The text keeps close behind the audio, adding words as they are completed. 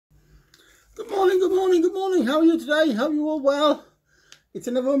Good morning, good morning, good morning. How are you today? Hope you're all well. It's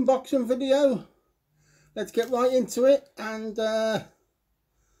another unboxing video. Let's get right into it and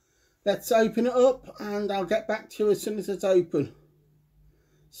let's open it up and I'll get back to you as soon as it's open.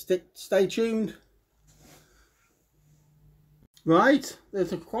 Stay tuned. Right,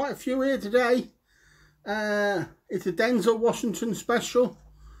 there's quite a few here today. It's a Denzel Washington Special.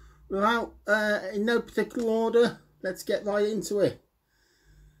 Without in no particular order, let's get right into it.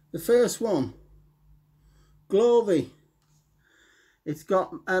 The first one, Glory. It's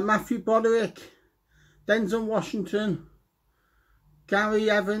got Matthew Broderick, Denzel Washington, Gary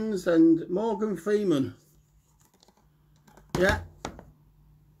Evans and Morgan Freeman. Yeah.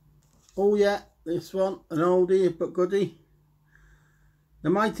 Oh yeah, this one, an oldie but goodie. The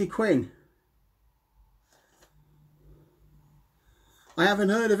Mighty Quinn. I haven't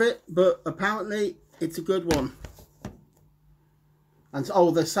heard of it, but apparently it's a good one. And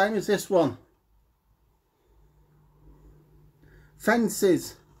oh, the same as this one.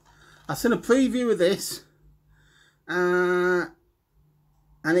 Fences. I've seen a preview of this, and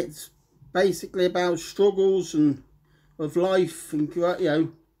it's basically about struggles and of life and, you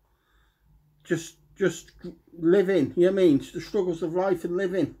know, just living. You know what I mean? Just the struggles of life and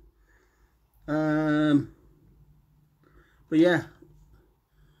living. But yeah,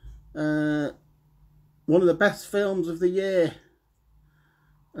 one of the best films of the year.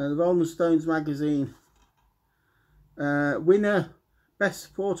 The Rolling Stones magazine. Winner, Best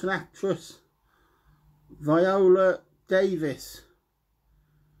Supporting Actress, Viola Davis.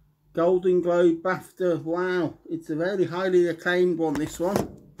 Golden Globe, BAFTA. Wow, it's a very highly acclaimed one, this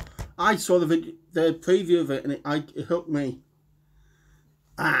one. I saw the preview of it and it hooked me.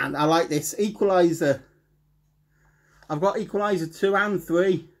 And I like this. Equalizer. I've got Equalizer 2 and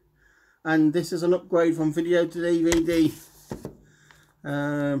 3. And this is an upgrade from video to DVD.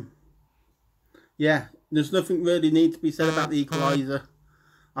 Yeah, there's nothing really need to be said about the Equalizer.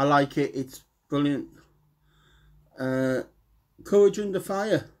 I like it, it's brilliant. Courage Under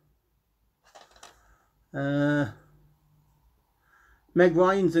Fire. Meg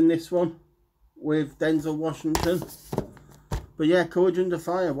Ryan's in this one with Denzel Washington. But yeah, Courage Under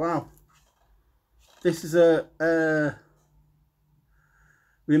Fire, wow. This is a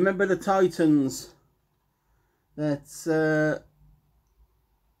Remember the Titans. That's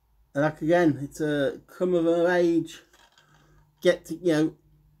like again, it's a come of age, get to, you know,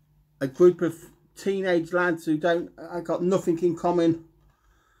 a group of teenage lads who I got nothing in common,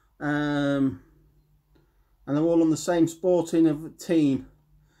 and they're all on the same sporting team,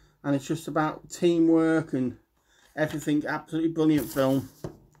 and it's just about teamwork and everything. Absolutely brilliant film.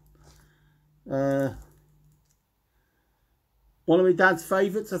 One of my dad's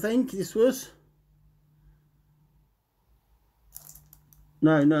favourites, I think this was.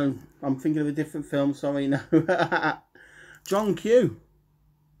 No, I'm thinking of a different film, sorry, no. John Q.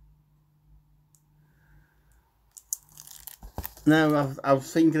 No, I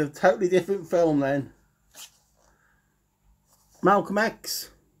was thinking of a totally different film then. Malcolm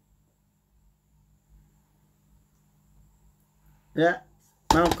X. Yeah,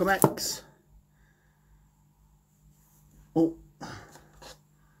 Malcolm X. Oh.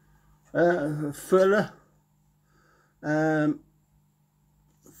 Thriller.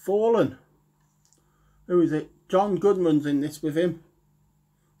 Fallen. Who is it? John Goodman's in this with him.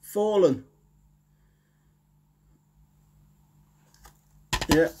 Fallen.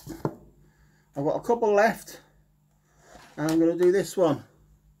 Yeah. I've got a couple left. And I'm going to do this one.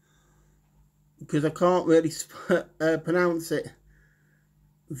 Because I can't really pronounce it.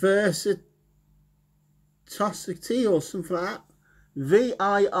 Versatility or something like that.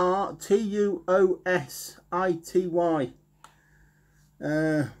 Virtuosity.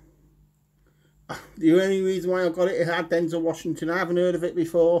 The only reason why I got it had Denzel Washington. I haven't heard of it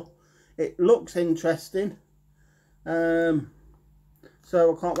before. It looks interesting, so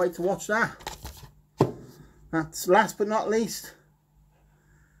I can't wait to watch that. That's last but not least,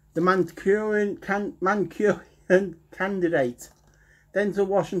 the Manchurian Candidate. Denzel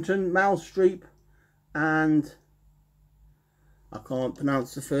Washington, Meryl Streep, and I can't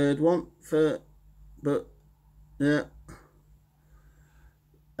pronounce the third one. But yeah.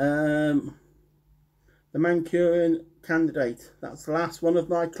 The Manchurian Candidate. That's the last one of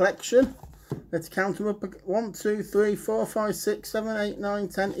my collection. Let's count them up. 1, 2, 3, 4, 5, 6, 7, 8, 9,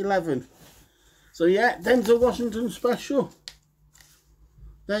 10, 11. So yeah, Denzel Washington Special.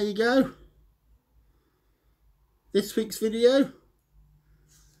 There you go. This week's video.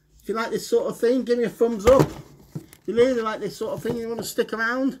 If you like this sort of thing, give me a thumbs up. If you really like this sort of thing and you want to stick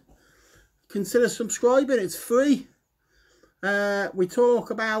around, consider subscribing. It's free. We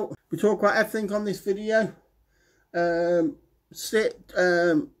talk about everything on this video. We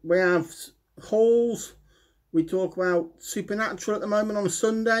have hauls. We talk about Supernatural at the moment on a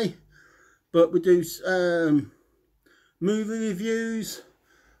Sunday, but we do movie reviews.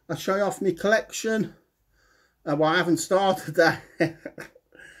 I show you off my collection. Well, I haven't started that.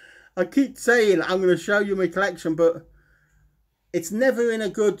 I keep saying I'm going to show you my collection, but it's never in a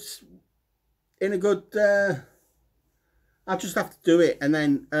good. I just have to do it and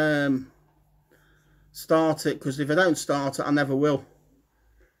then start it, because if I don't start it, I never will.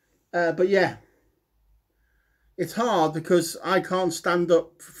 But yeah, it's hard because I can't stand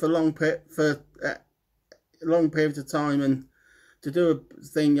up for long periods of time and to do a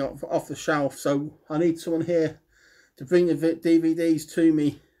thing off the shelf. So I need someone here to bring the DVDs to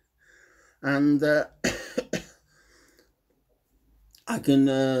me, and I can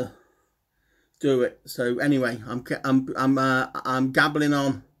do it. So anyway, I'm gabbling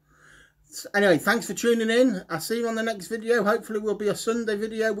on. Anyway, thanks for tuning in. I'll see you on the next video. Hopefully it will be a Sunday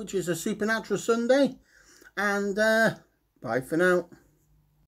video, which is a Supernatural Sunday. And bye for now.